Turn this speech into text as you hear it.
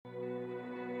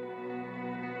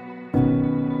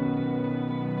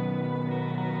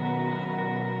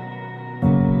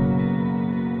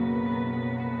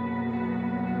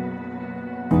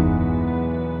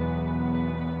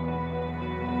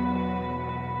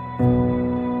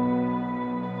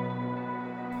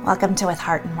Welcome to With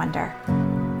Heart and Wonder.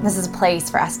 This is a place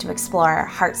for us to explore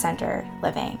heart-centered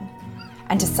living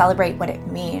and to celebrate what it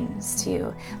means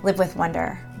to live with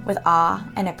wonder, with awe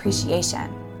and appreciation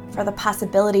for the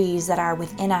possibilities that are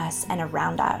within us and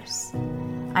around us.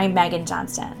 I'm Megan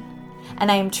Johnston, and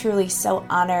I am truly so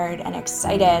honored and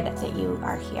excited that you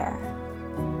are here.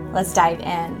 Let's dive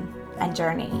in and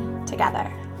journey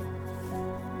together.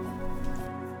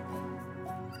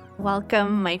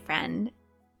 Welcome, my friend.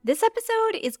 This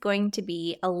episode is going to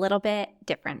be a little bit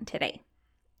different today.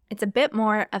 It's a bit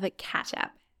more of a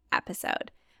catch-up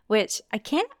episode, which I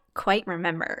can't quite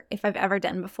remember if I've ever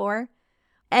done before.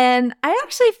 And I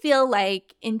actually feel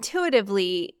like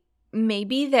intuitively,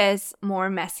 maybe this more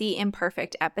messy,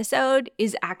 imperfect episode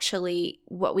is actually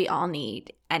what we all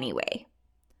need anyway.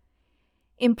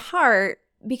 In part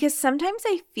because sometimes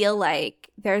I feel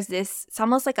like there's this, it's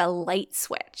almost like a light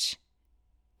switch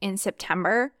in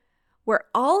September where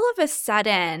all of a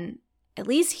sudden, at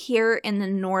least here in the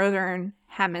northern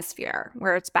hemisphere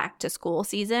where it's back to school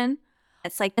season,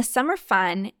 it's like the summer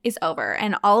fun is over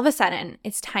and all of a sudden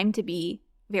it's time to be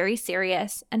very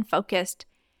serious and focused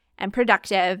and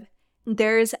productive.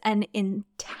 There's an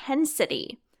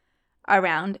intensity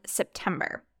around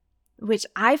September, which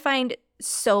I find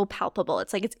so palpable.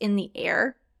 It's like it's in the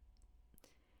air.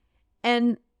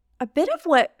 And a bit of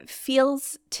what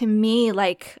feels to me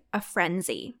like a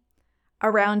frenzy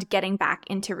around getting back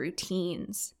into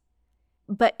routines,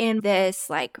 but in this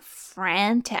like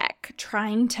frantic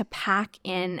trying to pack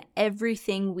in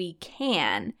everything we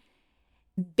can,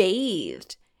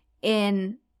 bathed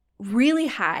in really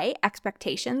high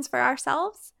expectations for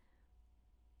ourselves.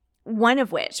 One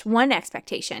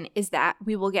expectation is that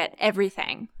we will get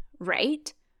everything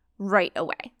right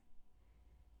away.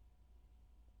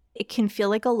 It can feel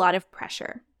like a lot of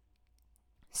pressure.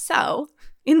 So,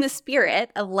 in the spirit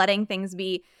of letting things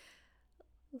be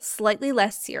slightly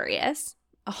less serious,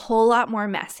 a whole lot more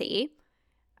messy,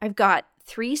 I've got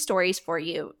 3 stories for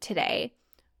you today,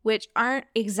 which aren't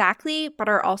exactly, but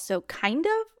are also kind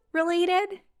of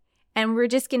related, and we're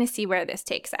just going to see where this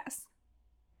takes us.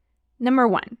 Number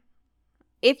 1,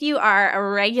 if you are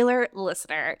a regular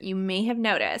listener, you may have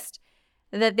noticed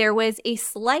that there was a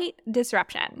slight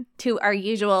disruption to our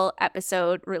usual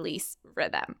episode release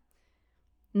rhythm.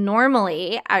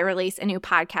 Normally, I release a new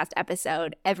podcast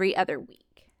episode every other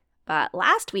week. But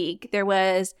last week, there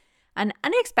was an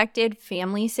unexpected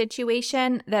family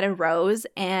situation that arose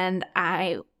and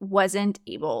I wasn't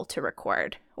able to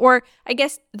record. Or I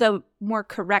guess the more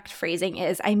correct phrasing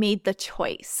is I made the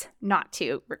choice not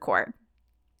to record.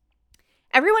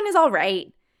 Everyone is all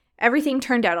right. Everything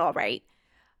turned out all right.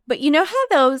 But you know how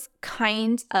those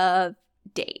kinds of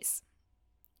days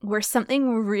where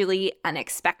something really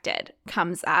unexpected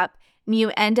comes up and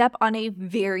you end up on a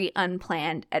very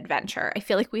unplanned adventure? I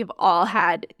feel like we've all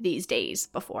had these days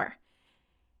before.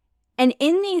 And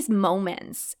in these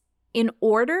moments, in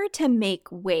order to make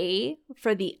way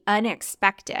for the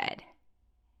unexpected,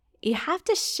 you have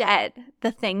to shed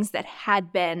the things that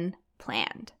had been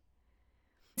planned.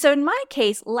 So in my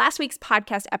case, last week's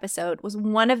podcast episode was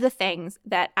one of the things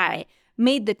that I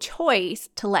made the choice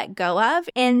to let go of,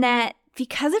 and that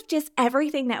because of just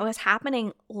everything that was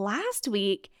happening last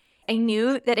week, I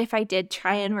knew that if I did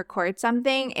try and record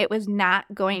something, it was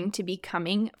not going to be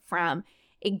coming from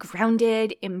a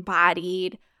grounded,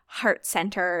 embodied,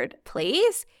 heart-centered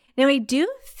place. Now, I do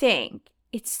think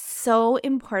it's so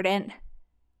important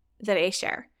that I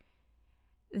share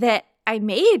that I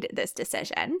made this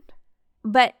decision,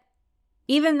 but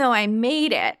even though I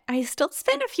made it, I still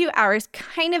spent a few hours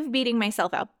kind of beating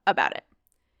myself up about it.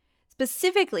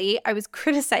 Specifically, I was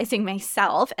criticizing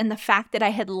myself and the fact that I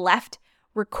had left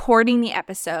recording the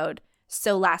episode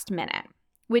so last minute,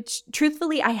 which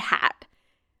truthfully I had.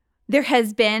 There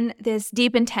has been this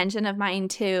deep intention of mine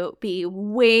to be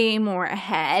way more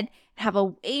ahead, have a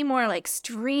way more like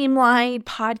streamlined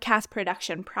podcast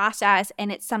production process,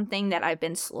 and it's something that I've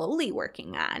been slowly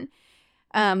working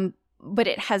on, but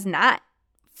it has not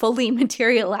fully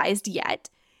materialized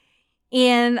yet.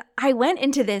 And I went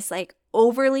into this like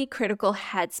overly critical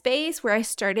headspace where I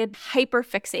started hyper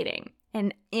fixating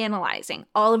and analyzing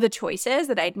all of the choices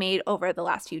that I'd made over the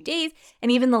last few days and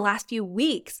even the last few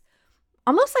weeks,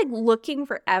 almost like looking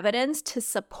for evidence to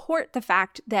support the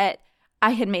fact that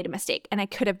I had made a mistake and I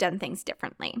could have done things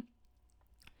differently.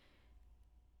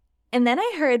 And then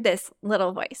I heard this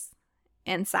little voice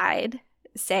inside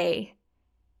say,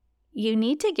 "You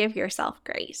need to give yourself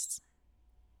grace."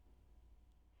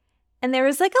 And there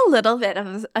was like a little bit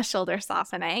of a shoulder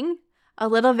softening, a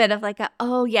little bit of like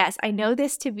oh yes, I know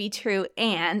this to be true.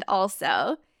 And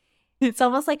also It's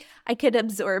almost like I could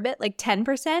absorb it like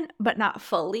 10%, but not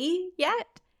fully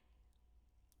yet.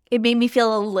 It made me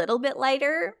feel a little bit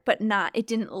lighter, but it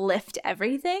didn't lift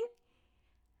everything.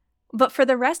 But for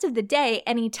the rest of the day,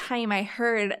 anytime I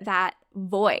heard that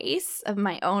voice of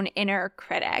my own inner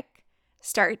critic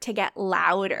start to get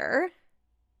louder,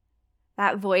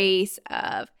 that voice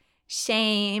of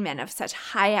shame and of such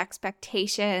high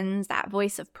expectations, that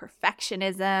voice of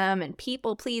perfectionism and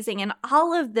people pleasing and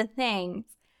all of the things,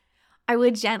 I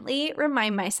would gently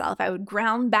remind myself, I would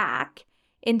ground back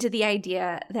into the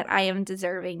idea that I am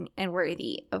deserving and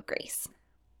worthy of grace.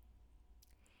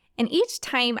 And each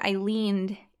time I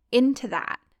leaned into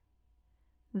that,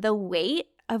 the weight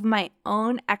of my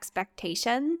own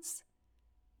expectations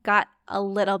got a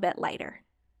little bit lighter.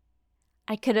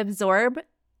 I could absorb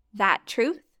that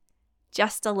truth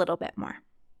just a little bit more.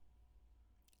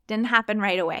 Didn't happen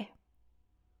right away,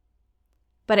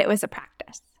 but it was a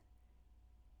practice.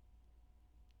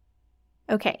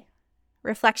 Okay,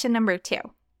 reflection number 2.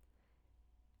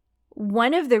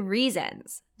 One of the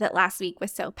reasons that last week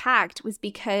was so packed was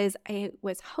because I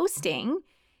was hosting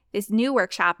this new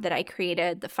workshop that I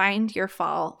created, the Find Your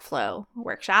Fall Flow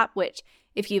workshop, which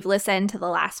if you've listened to the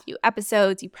last few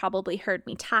episodes, you probably heard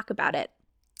me talk about it.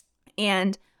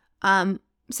 And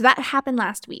so that happened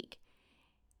last week,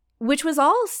 which was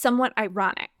all somewhat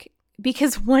ironic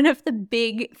because one of the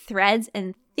big threads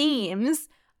and themes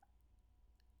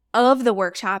of the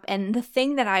workshop and the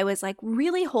thing that I was like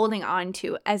really holding on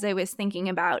to as I was thinking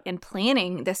about and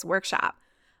planning this workshop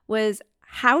was,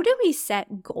 how do we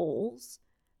set goals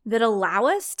that allow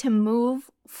us to move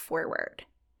forward,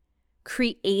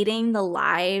 creating the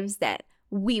lives that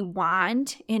we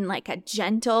want in like a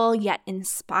gentle yet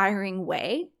inspiring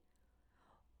way,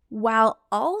 while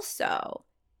also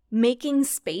making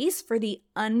space for the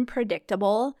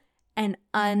unpredictable and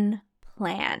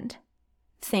unplanned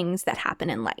things that happen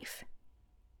in life.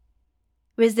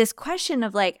 It was this question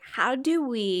of like, how do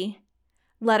we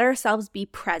let ourselves be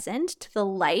present to the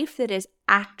life that is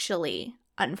actually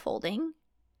unfolding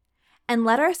and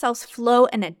let ourselves flow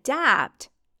and adapt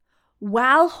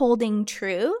while holding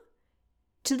true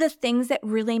to the things that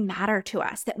really matter to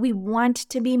us, that we want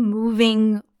to be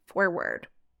moving forward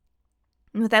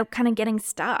without kind of getting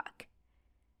stuck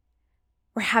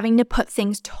or having to put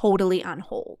things totally on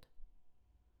hold.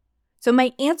 So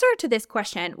my answer to this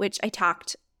question, which I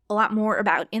talked a lot more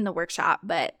about in the workshop,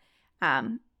 but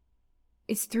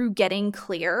is through getting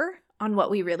clear on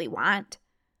what we really want,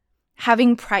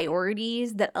 having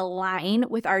priorities that align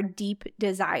with our deep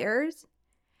desires,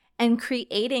 and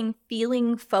creating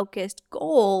feeling-focused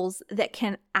goals that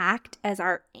can act as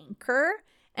our anchor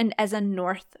and as a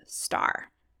North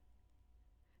Star,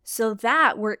 so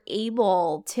that we're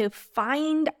able to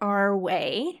find our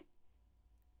way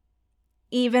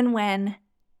even when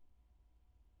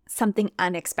something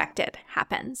unexpected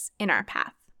happens in our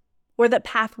path, or the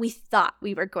path we thought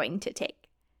we were going to take.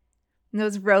 And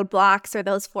those roadblocks or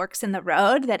those forks in the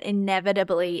road that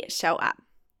inevitably show up.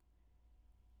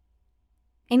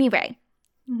 Anyway,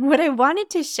 what I wanted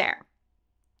to share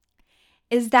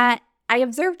is that I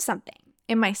observed something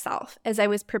in myself as I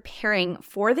was preparing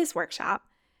for this workshop.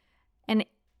 And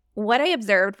what I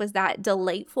observed was that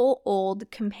delightful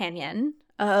old companion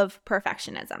of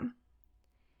perfectionism.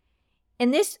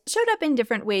 And this showed up in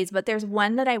different ways, but there's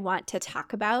one that I want to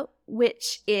talk about,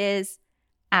 which is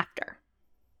after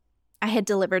I had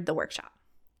delivered the workshop.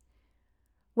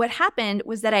 What happened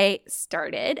was that I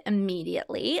started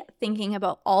immediately thinking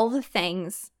about all the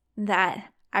things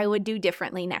that I would do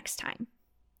differently next time.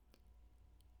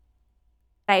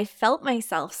 I felt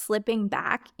myself slipping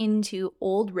back into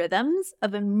old rhythms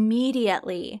of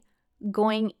immediately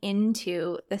going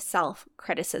into the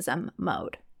self-criticism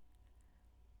mode,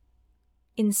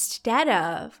 instead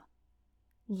of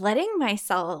letting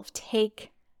myself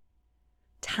take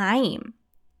time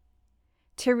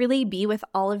to really be with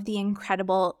all of the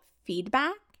incredible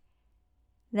feedback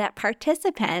that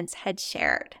participants had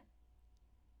shared.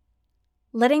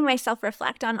 Letting myself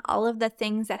reflect on all of the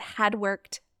things that had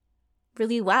worked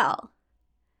really well.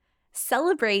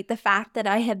 Celebrate the fact that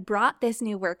I had brought this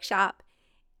new workshop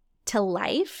to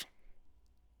life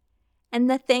and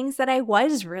the things that I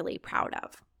was really proud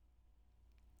of.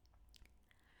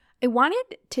 I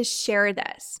wanted to share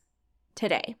this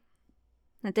today,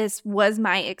 that this was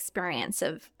my experience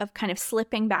of kind of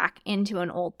slipping back into an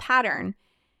old pattern,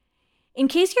 in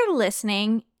case you're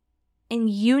listening and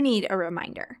you need a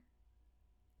reminder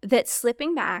that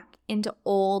slipping back into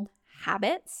old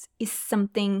habits is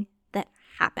something that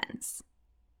happens,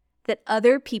 that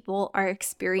other people are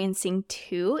experiencing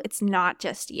too. It's not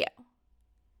just you.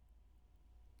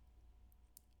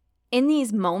 in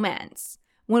these moments,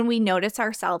 when we notice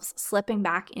ourselves slipping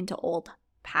back into old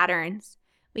patterns,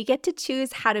 we get to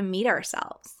choose how to meet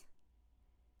ourselves.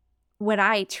 What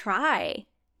I try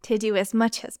to do as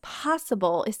much as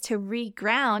possible is to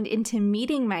reground into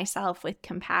meeting myself with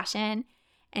compassion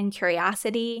and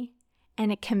curiosity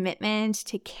and a commitment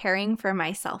to caring for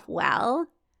myself well.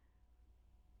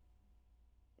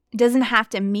 It doesn't have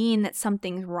to mean that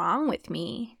something's wrong with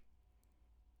me.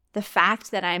 The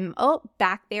fact that I'm,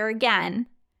 back there again.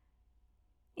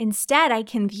 Instead, I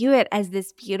can view it as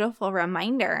this beautiful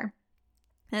reminder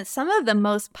that some of the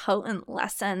most potent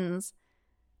lessons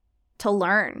to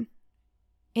learn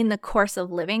in the course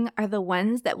of living are the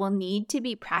ones that will need to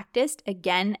be practiced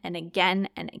again and again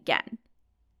and again.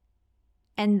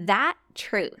 And that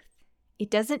truth,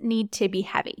 it doesn't need to be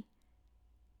heavy.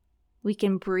 We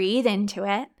can breathe into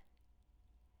it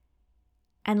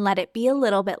and let it be a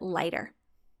little bit lighter,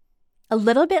 a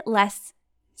little bit less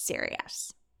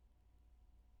serious.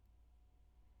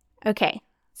 Okay,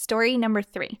 story number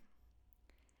 3.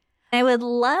 I would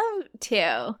love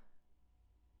to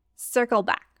circle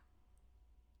back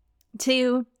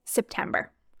to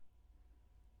September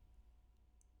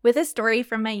with a story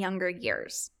from my younger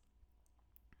years.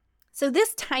 So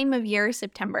this time of year,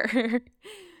 September,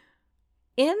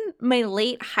 in my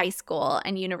late high school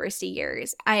and university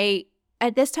years,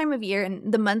 at this time of year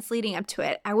and the months leading up to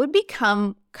it, I would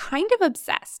become kind of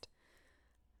obsessed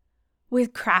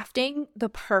with crafting the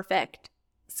perfect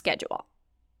schedule.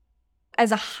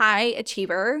 As a high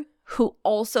achiever who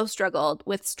also struggled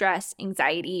with stress,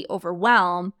 anxiety,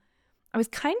 overwhelm, I was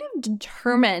kind of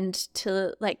determined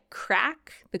to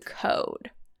crack the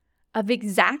code of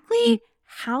exactly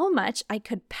how much I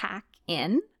could pack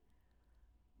in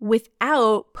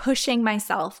without pushing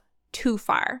myself too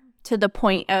far to the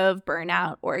point of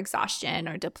burnout or exhaustion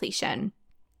or depletion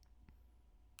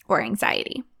or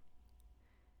anxiety.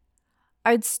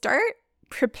 I'd start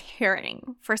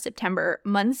preparing for September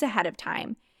months ahead of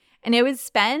time, and I would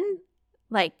spend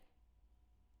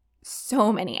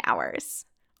so many hours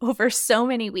over so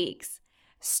many weeks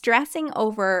stressing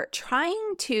over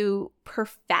trying to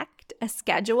perfect a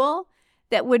schedule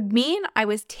that would mean I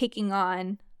was taking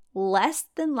on less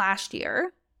than last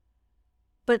year,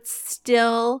 but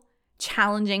still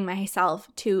challenging myself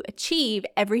to achieve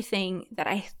everything that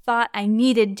I thought I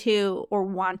needed to or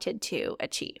wanted to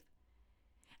achieve.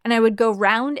 And I would go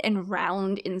round and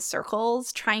round in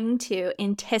circles trying to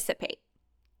anticipate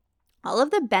all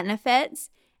of the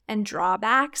benefits and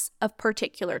drawbacks of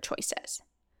particular choices,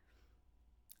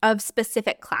 of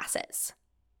specific classes,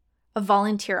 of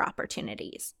volunteer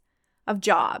opportunities, of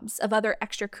jobs, of other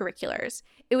extracurriculars.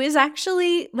 It was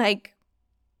actually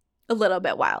a little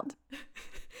bit wild.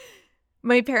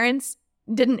 My parents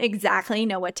didn't exactly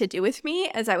know what to do with me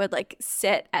as I would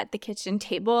sit at the kitchen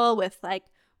table with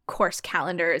course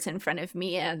calendars in front of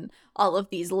me and all of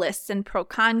these lists and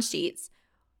pro-con sheets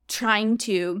trying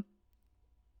to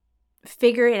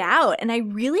figure it out. And I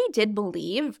really did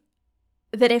believe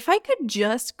that if I could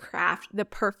just craft the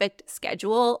perfect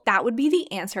schedule, that would be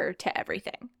the answer to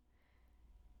everything.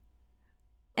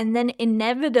 And then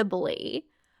inevitably,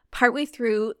 partway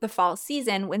through the fall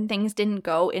season, when things didn't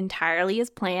go entirely as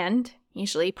planned,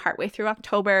 usually partway through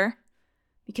October,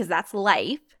 because that's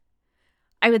life,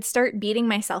 I would start beating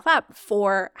myself up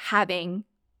for having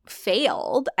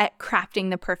failed at crafting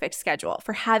the perfect schedule,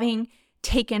 for having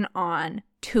taken on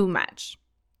too much.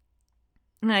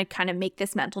 And I'd kind of make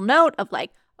this mental note of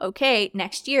okay,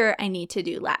 next year I need to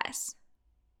do less.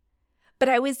 But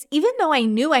even though I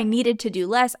knew I needed to do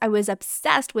less, I was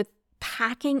obsessed with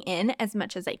packing in as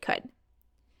much as I could.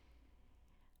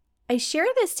 I share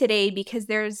this today because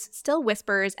there's still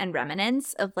whispers and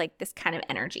remnants of this kind of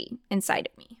energy inside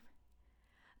of me.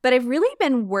 But I've really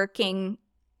been working,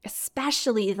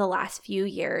 especially the last few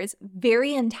years,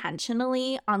 very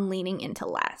intentionally on leaning into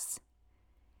less.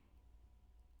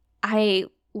 I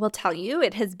will tell you,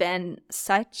 it has been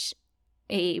such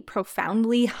a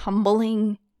profoundly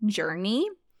humbling journey.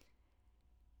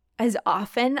 As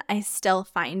often, I still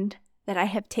find that I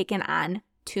have taken on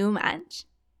too much.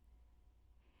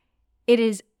 It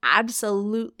is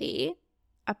absolutely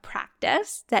a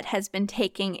practice that has been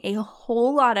taking a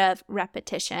whole lot of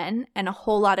repetition and a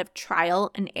whole lot of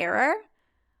trial and error,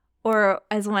 or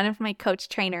as one of my coach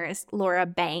trainers, Laura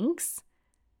Banks,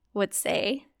 would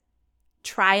say,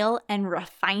 trial and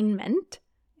refinement.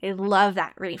 I love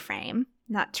that reframe.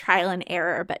 Not trial and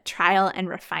error, but trial and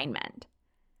refinement.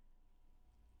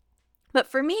 But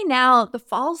for me now, the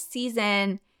fall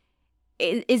season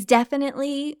is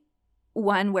definitely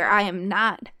one where I am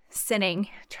not sitting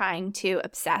trying to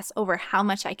obsess over how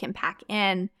much I can pack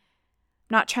in.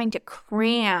 not trying to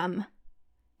cram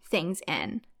things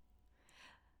in.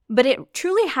 But it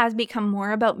truly has become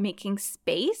more about making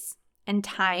space and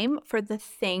time for the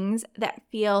things that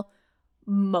feel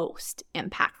most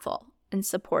impactful and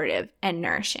supportive and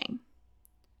nourishing.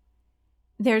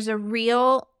 There's a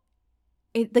real,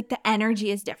 the energy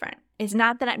is different. It's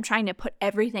not that I'm trying to put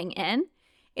everything in.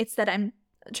 It's that I'm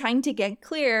trying to get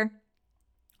clear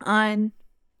on,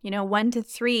 1 to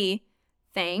 3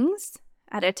 things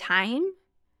at a time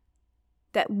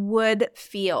that would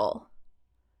feel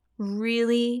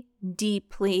really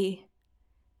deeply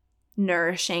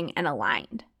nourishing and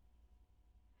aligned.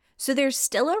 So there's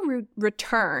still a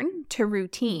return to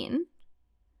routine.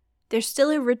 There's still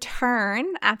a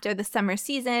return after the summer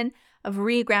season of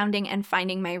regrounding and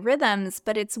finding my rhythms,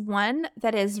 but it's one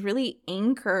that is really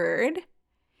anchored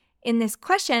in this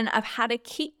question of how to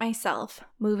keep myself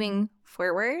moving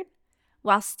forward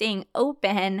while staying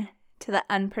open to the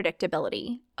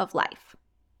unpredictability of life.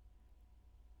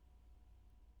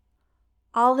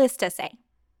 All this to say,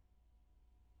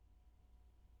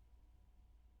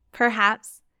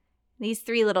 perhaps these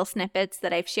 3 little snippets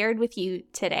that I've shared with you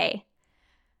today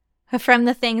from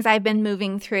the things I've been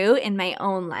moving through in my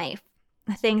own life,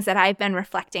 the things that I've been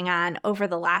reflecting on over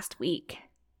the last week.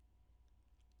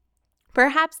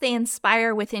 Perhaps they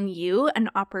inspire within you an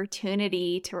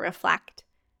opportunity to reflect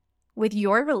with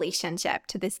your relationship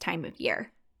to this time of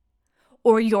year,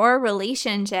 or your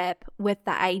relationship with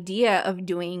the idea of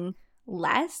doing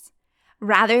less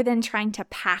rather than trying to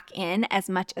pack in as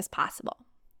much as possible.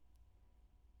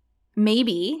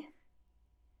 Maybe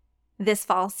this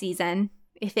fall season,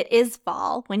 if it is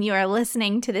fall when you are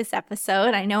listening to this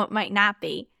episode, I know it might not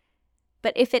be,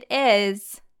 but if it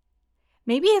is,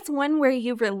 maybe it's one where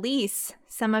you release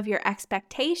some of your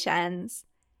expectations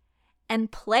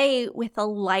and play with a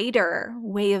lighter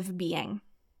way of being,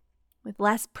 with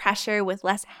less pressure, with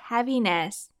less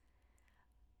heaviness,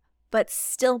 but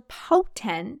still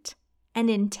potent and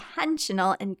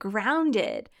intentional and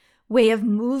grounded way of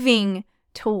moving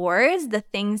towards the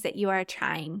things that you are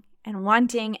trying and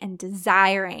wanting and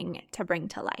desiring to bring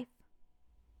to life.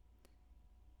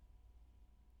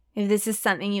 If this is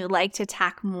something you'd like to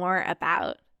talk more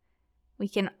about, we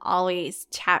can always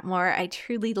chat more. I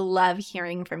truly love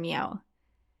hearing from you.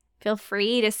 Feel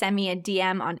free to send me a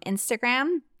DM on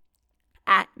Instagram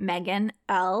at Megan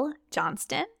L.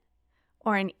 Johnston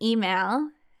or an email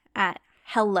at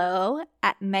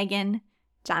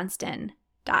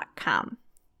hello@meganjohnston.com.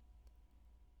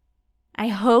 I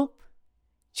hope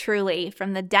truly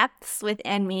from the depths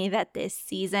within me that this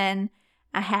season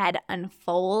ahead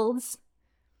unfolds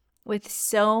with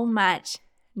so much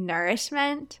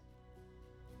nourishment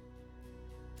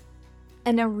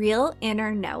and a real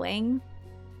inner knowing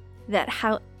that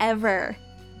however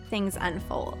things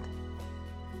unfold,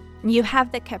 you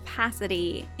have the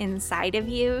capacity inside of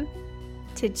you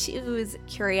to choose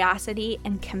curiosity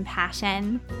and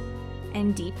compassion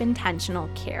and deep intentional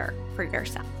care for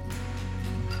yourself.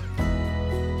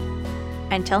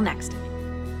 Until next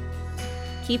time,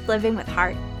 keep living with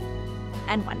heart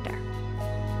and wonder.